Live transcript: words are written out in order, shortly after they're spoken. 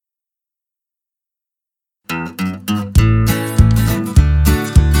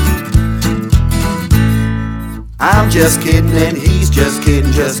I'm just kidding and he's just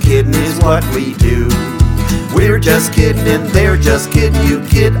kidding is what we do. We're just kidding and they're just kidding, you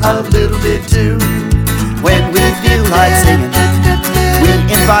kid a little bit too. When we feel like singing, we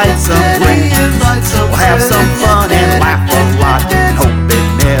invite some friends. We'll have some fun and laugh a lot and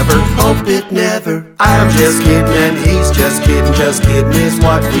hope it never. I'm just kidding and he's just kidding is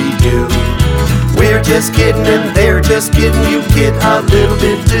what we do. We're just kidding and they're just kidding, you kid a little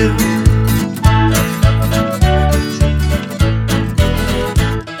bit too.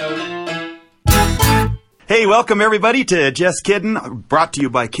 Hey, welcome everybody to Just Kiddin', brought to you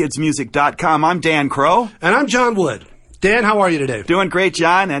by KidsMusic.com. I'm Dan Crow. And I'm John Wood. Dan, how are you today? Doing great,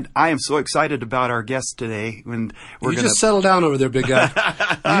 John, and I am so excited about our guest today. And just settle down over there, big guy.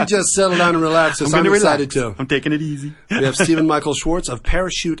 You just settle down and relax. I'm excited too. I'm taking it easy. We have Stephen Michael Schwartz of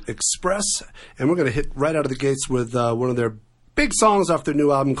Parachute Express, and we're going to hit right out of the gates with one of their big songs off their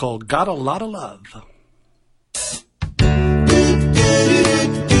new album called Got a Lot of Love.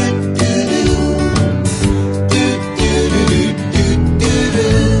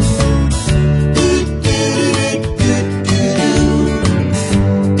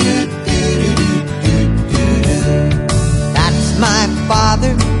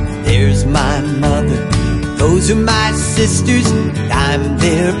 There's my mother, those are my sisters, and I'm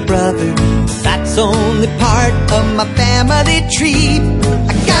their brother. That's only part of my family tree.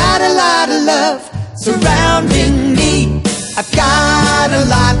 I got a lot of love surrounding me. I've got a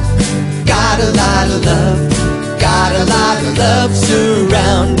lot of love, got a lot of love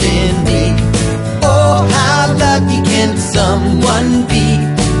surrounding me. Oh, how lucky can someone be?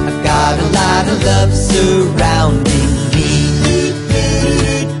 I've got a lot of love surrounding me.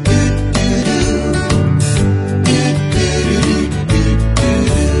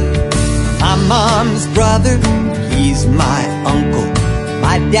 My mom's brother, he's my uncle.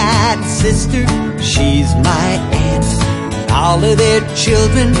 My dad's sister, she's my aunt. All of their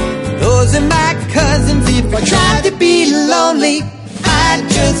children, those are my cousins. If I try to be lonely, I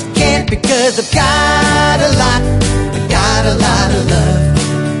just can't, because I've got a lot of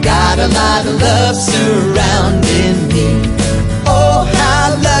love, got a lot of love surrounding me. Oh,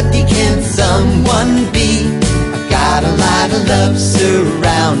 how lucky can someone be? I've got a lot of love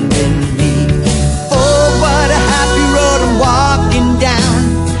surrounding me. Oh, what a happy road I'm walking down.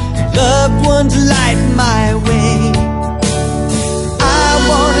 Loved ones light my way. I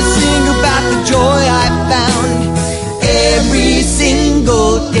want to sing about the joy I found every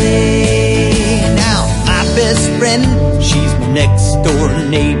single day. Now, my best friend, she's my next door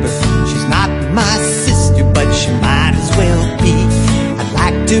neighbor. She's not my sister, but she might as well be. I'd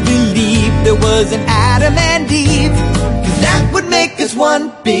like to believe there was an Adam and Eve, 'cause that would make us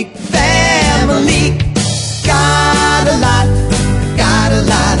one big family. Got a lot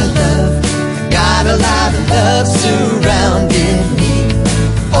of love, got a lot of love surrounding me.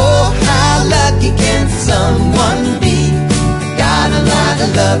 Oh, how lucky can someone be? Got a lot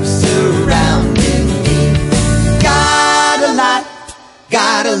of love surrounding me.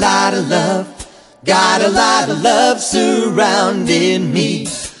 Got a lot of love, got a lot of love surrounding me.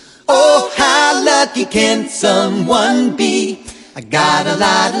 Oh, how lucky can someone be? I got a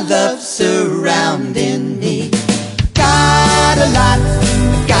lot of love surrounding me. Got a lot of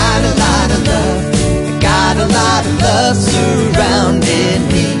love, got a lot of love surrounding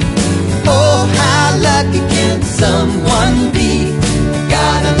me. Oh, how lucky can someone be?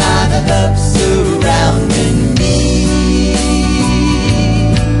 Got a lot of love surrounding me.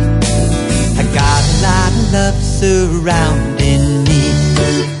 I got a lot of love surrounding me.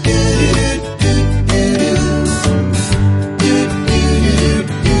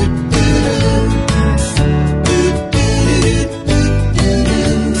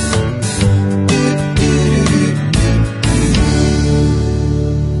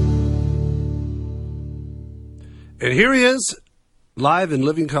 And here he is, live in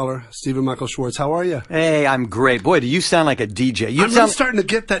living color, Stephen Michael Schwartz. How are you? Hey, I'm great. Boy, do you sound like a DJ. I'm really starting to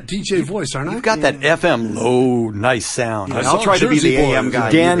get that DJ voice, aren't I? You've got that FM low, nice sound. Yeah, I'll try to be the AM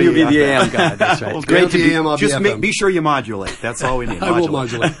guy. Dan, you'll be the AM guy. That's right. Well, Great to be. Just be sure you modulate. That's all we need. I will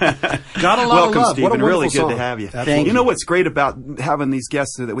modulate. Got a lot Welcome, of love. Stephen. What a really song. good to have you. Thank you know what's great about having these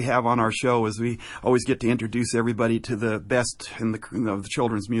guests that we have on our show is we always get to introduce everybody to the best in the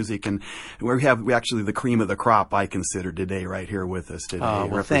children's music, and we actually the cream of the crop, I consider today, right here with with us today. Oh,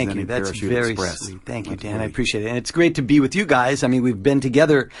 well, thank you. representing That's Parachute very Express. sweet. Thank you, Dan. I Absolutely. appreciate it. And it's great to be with you guys. I mean, we've been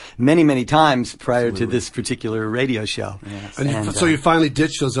together many, many times prior to this particular radio show. Yes. And so you finally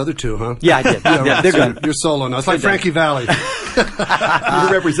ditched those other two, huh? Yeah, I did. Yeah, they're gone. You're solo now. It's like Frankie Valley.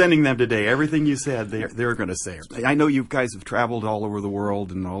 You're representing them today. Everything you said, they're going to say. I know you guys have traveled all over the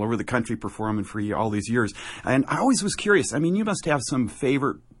world and all over the country performing for all these years. And I always was curious. I mean, you must have some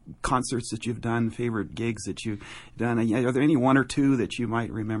favorite concerts that you've done, favorite gigs that you've done. Are there any one or two that you might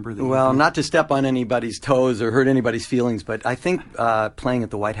remember? That Well, not to step on anybody's toes or hurt anybody's feelings, but I think playing at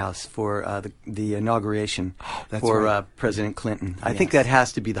the White House for the inauguration that's for right. President Clinton. I Yes. think that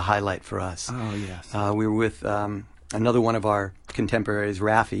has to be the highlight for us. Oh, yes. We were with another one of our contemporaries,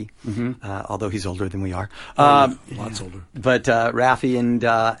 Raffi, although he's older than we are. Lots older. But Raffi and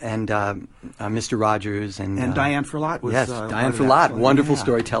Mr. Rogers and Diane Ferlat was yes, part Diane of that. Ferlat, wonderful Yeah,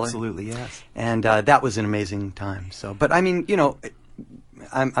 storyteller. Absolutely, yes. And that was an amazing time. So, but I mean, you know,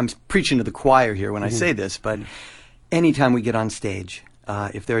 I'm preaching to the choir here when I say this, but anytime we get on stage,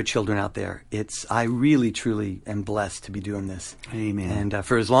 if there are children out there, I really, truly am blessed to be doing this. Amen. And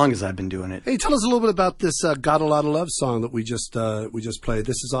for as long as I've been doing it. Hey, tell us a little bit about this "Got a Lot of Love" song that we just played.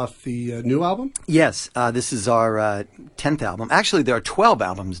 This is off the new album. Yes, this is our 10th album. Actually, there are 12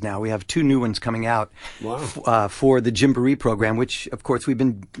 albums now. We have 2 new ones coming out for the Gymboree program, which, of course, we've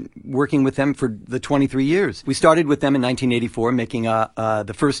been working with them for the 23 years. We started with them in 1984, making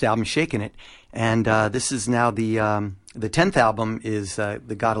the first album, Shakin' It. And this is now the 10th album is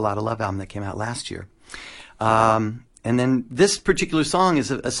the Got a Lot of Love album that came out last year. And then this particular song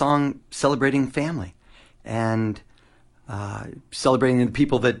is a song celebrating family and celebrating the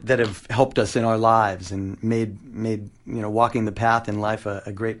people that have helped us in our lives and made walking the path in life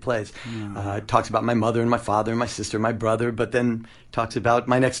a great place. It talks about my mother and my father and my sister and my brother, but then talks about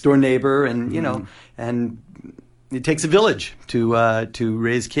my next door neighbor and and it takes a village to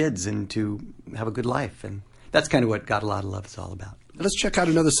raise kids and to have a good life, and that's kind of what Got a Lot of Love is all about. Let's check out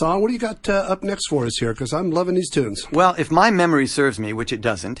another song. What do you got up next for us here? Because I'm loving these tunes. Well, if my memory serves me, which it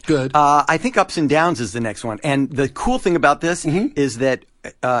doesn't, Good. I think Ups and Downs is the next one. And the cool thing about this is that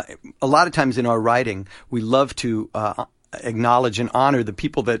a lot of times in our writing, we love to acknowledge and honor the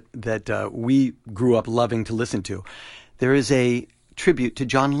people that we grew up loving to listen to. There is a tribute to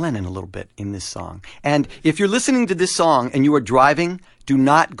John Lennon a little bit in this song. And if you're listening to this song and you are driving, do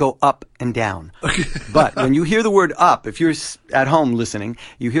not go up and down. But when you hear the word up, if you're at home listening,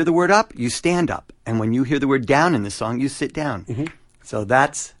 you hear the word up, you stand up. And when you hear the word down in this song, you sit down. So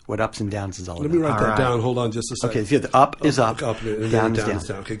that's what Ups and Downs is all Let about. me write that down. Hold on just a second. Okay, so the up is up, and down then is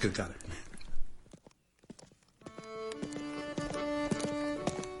down. Okay, good, got it.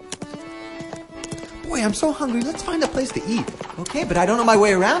 Boy, I'm so hungry. Let's find a place to eat. Okay, but I don't know my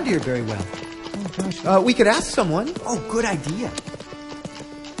way around here very well. We could ask someone. Oh, good idea.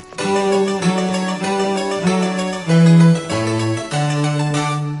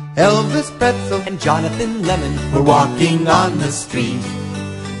 Elvis Pretzel And Jonathan Lemon. were walking on the street,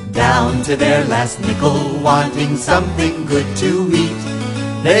 down to their last nickel, wanting something good to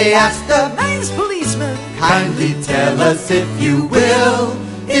eat. They asked a Nice policeman. kindly tell us if you will,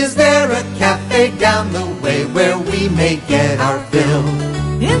 is there a cafe down the way where we may get our fill?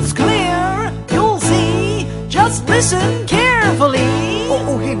 It's clear, you'll see. Just listen carefully.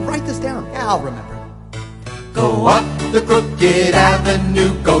 Oh, hey, write this down. Yeah, I'll remember. Go up the crooked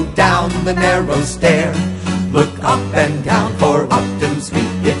avenue, go down the narrow stair. Look up and down for Upton Street,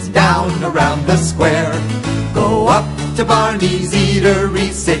 it's down around the square. Go up to Barney's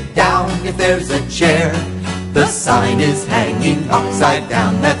Eatery, sit down if there's a chair. The sign is hanging upside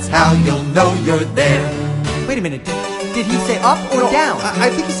down, that's how you'll know you're there. Wait a minute. Did he say up or down? I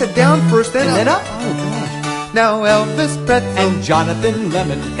think he said down first, then And up. then up? Oh, gosh. Now Elvis Pretzel And Jonathan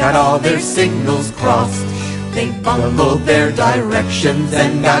Lemon. Got all their signals crossed. They bungled their directions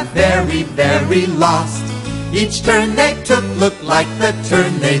and got very, very lost. Each turn they took looked like the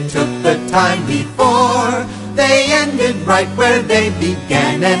turn they took the time before. They ended right where they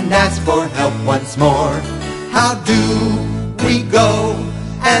began and asked for help once more. How do we go?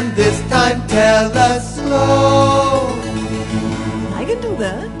 And this time tell us slow. I can do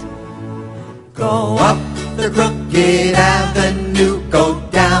that. Go up the crooked avenue, go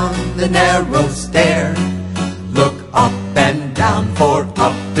down the narrow stair. Look up and down for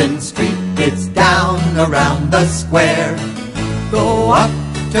Upton Street, it's down around the square. Go up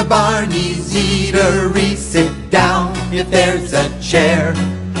to Barney's Eatery, sit down if there's a chair.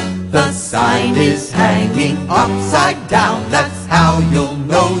 The sign is hanging upside down, that's how you'll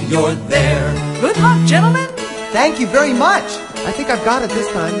know you're there. Good luck, gentlemen. Thank you very much. I think I've got it this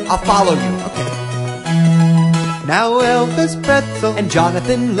time. I'll follow you. Okay. Now Elvis Pretzel and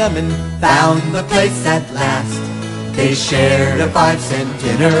Jonathan Lemon found the place at last. They shared a 5-cent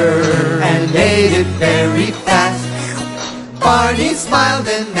dinner and ate it very fast. Barney smiled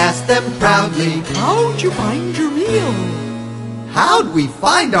and asked them proudly, How'd you find your meal? how'd we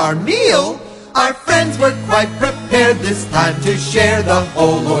find our meal? Our friends were quite prepared this time to share the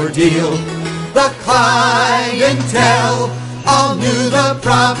whole ordeal. The clientele all knew the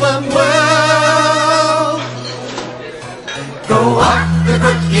problem well. Go up the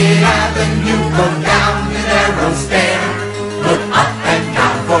Crooked Avenue, go down the narrow stair. Look up and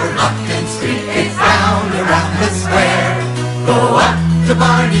down for Upton Street, it's down around the square. Go up to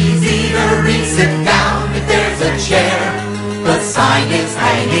Barney's Eatery, sit down if there's a chair. The sign is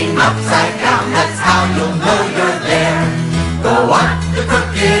hanging upside down, that's how you'll know you're there. Go up the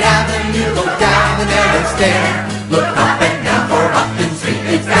Crooked Avenue, go down the narrow stair. Look up and down for Upton Street,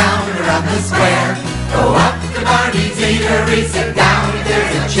 it's down around the square. Go up to Barney's Eatery, sit down if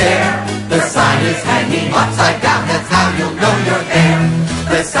there's a chair. The sign is hanging upside down, that's how you'll know you're there.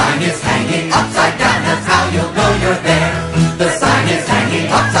 The sign is hanging upside down, that's how you'll know you're there. The sign is hanging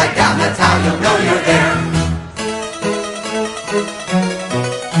upside down, that's how you'll know you're there.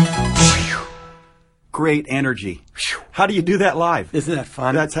 Great energy. How do you do that live? Isn't that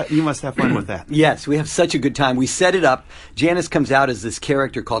fun? You must have fun with that. Yes, we have such a good time. We set it up. Janice comes out as this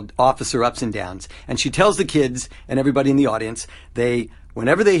character called Officer Ups and Downs, and she tells the kids and everybody in the audience,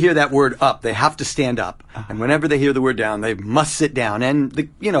 whenever they hear that word up, they have to stand up, and whenever they hear the word down, they must sit down. And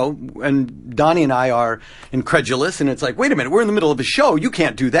and Donnie and I are incredulous, and it's like, wait a minute, we're in the middle of a show. You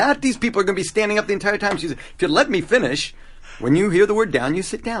can't do that. These people are going to be standing up the entire time. She said, if you let me finish. When you hear the word down, you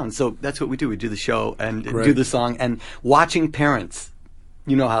sit down. So that's what we do. We do the show and do the song. And watching parents,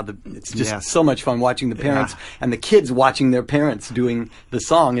 you know how it's just so much fun watching the parents and the kids watching their parents doing the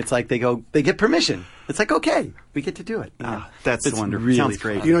song. It's like they get permission. It's like, okay, we get to do it. That's it's wonderful. Really Sounds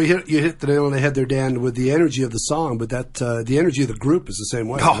great. fun. You hit the nail on the head there, Dan, with the energy of the song, but that the energy of the group is the same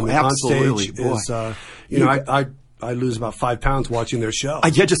way. Oh, absolutely. On stage is, I lose about 5 pounds watching their show.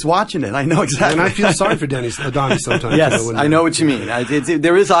 Just watching it. I know exactly. And I feel sorry for Donnie sometimes. Yes, I know what you mean.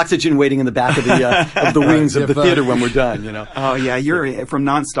 There is oxygen waiting in the back of the wings of the theater when we're done. Oh yeah, you're from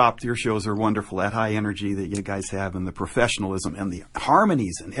Nonstop. Your shows are wonderful. That high energy that you guys have, and the professionalism, and the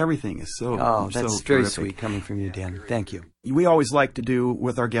harmonies, and everything is so. That's so very terrific. sweet coming from you, Dan. Thank you. We always like to do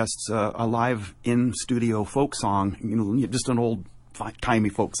with our guests a live in studio folk song. Just an old timey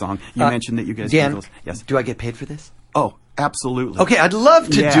folk song. You mentioned that you guys Dan, do those. Yes. Do I get paid for this? Oh, absolutely. Okay, I'd love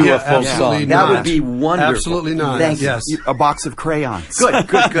to do a folk song. That would be wonderful. Absolutely not. Thank you. Yes. A box of crayons. Good.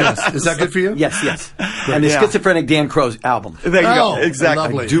 Is that good for you? Yes. And the Schizophrenic Dan Crow's album. There you go. Oh,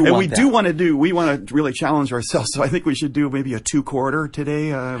 Exactly. lovely. We want to really challenge ourselves. So I think we should do maybe a 2-quarter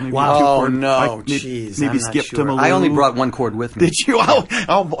today. Maybe Wow. a 2-quarter. No, maybe jeez. Maybe I'm not skip sure. to Malou. I only brought 1 chord with me. Did you? I'll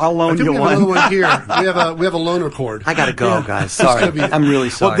loan I think you we have one. another one here. We have a loaner chord. I gotta go, guys. Sorry. I'm really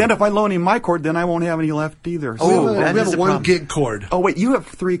sorry. Well, then if I loan him my chord, then I won't have any left either. Oh, we that have is a a 1 problem. gig chord. Oh, wait, you have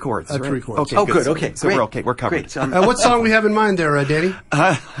 3 chords, right? 3 chords. Okay, Oh, good. Okay, So great. we're okay. We're covered. Great. So What song we have in mind there, Danny?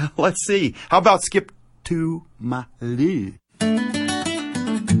 Let's see. How about Skip to Malou?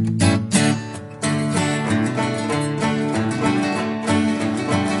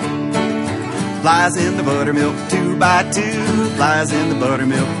 Flies in the buttermilk 2x2. Flies in the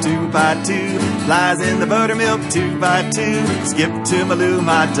buttermilk 2x2. Flies in the buttermilk 2x2. Skip to Malou,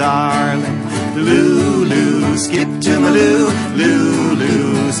 my darling. Lulu, skip to Malou.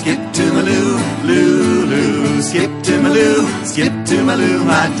 Lulu, skip to Malou. Lulu, skip to Malou. Skip to Malou,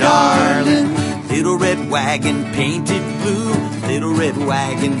 my darling. Little red wagon painted blue. Little red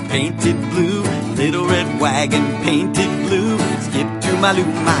wagon painted blue. Little red wagon painted blue. Skip to Malou,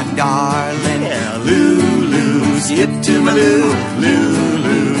 my darling. Yeah, Lulu, skip to Malou.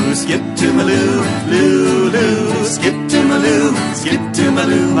 Lulu, skip to Malou. Lulu, skip to Malou. Skip to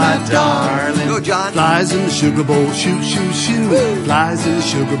Malou, my darling. Go, John. Flies in the sugar bowl, shoo, shoo, shoo. Flies in the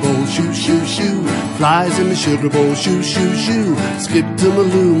sugar bowl, shoo, shoo, shoo. Flies in the sugar bowl, shoo, shoo, shoo. Skip to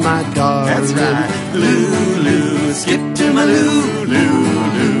Malou, my darling. That's right. Lulu, skip to Malou.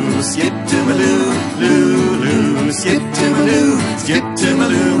 Lulu, skip to Malou. Lulu, skip to Malou. Skip to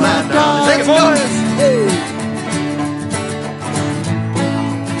Malou, my darling. Take it, boys.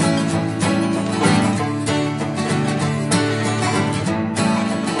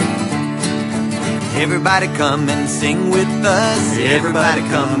 Everybody come and sing with us. Everybody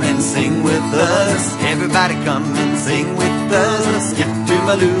come and sing with us. Everybody come and sing with us. Skip to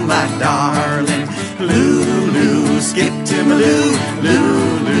Malou, my darling. Lulu, skip to Malou.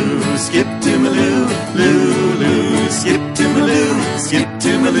 Lulu, skip to Malou. Lulu, skip to Malou. Skip to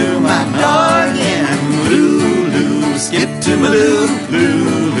Malou, my darling. Lulu, to my loo,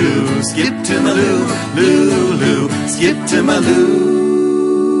 loo, loo. Skip to my loo, loo, loo. Skip to my loo.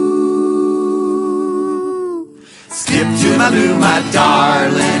 Skip to my loo, my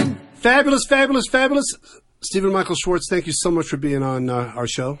darling. Fabulous, fabulous, fabulous. Stephen Michael Schwartz, thank you so much for being on our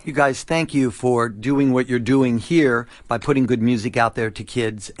show. You guys, thank you for doing what you're doing here by putting good music out there to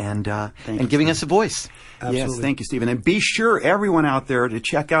kids and giving us a voice. Absolutely. Yes, thank you, Stephen. And be sure, everyone out there, to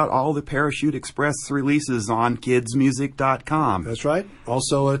check out all the Parachute Express releases on kidsmusic.com. That's right.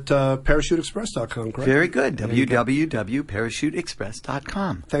 Also at parachuteexpress.com, correct? Very good.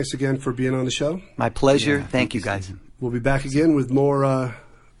 www.parachuteexpress.com. Thanks again for being on the show. My pleasure. Thank you, guys. We'll be back again with more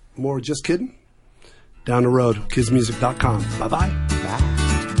Just Kidding down the road. Kidsmusic.com. Bye-bye. Bye.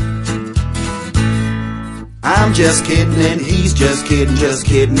 I'm just kidding and he's just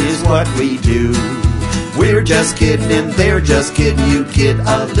kidding is what we do. We're just kidding and they're just kidding, you kid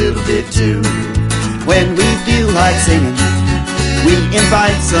a little bit too. When we feel like singing, we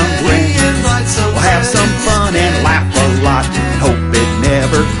invite some friends. We'll have some fun and laugh a lot. Hope it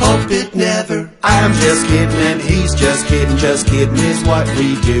never. I'm just kidding and he's just kidding is what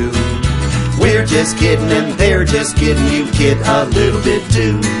we do. We're just kidding and they're just kidding, you kid a little bit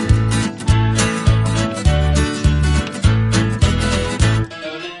too.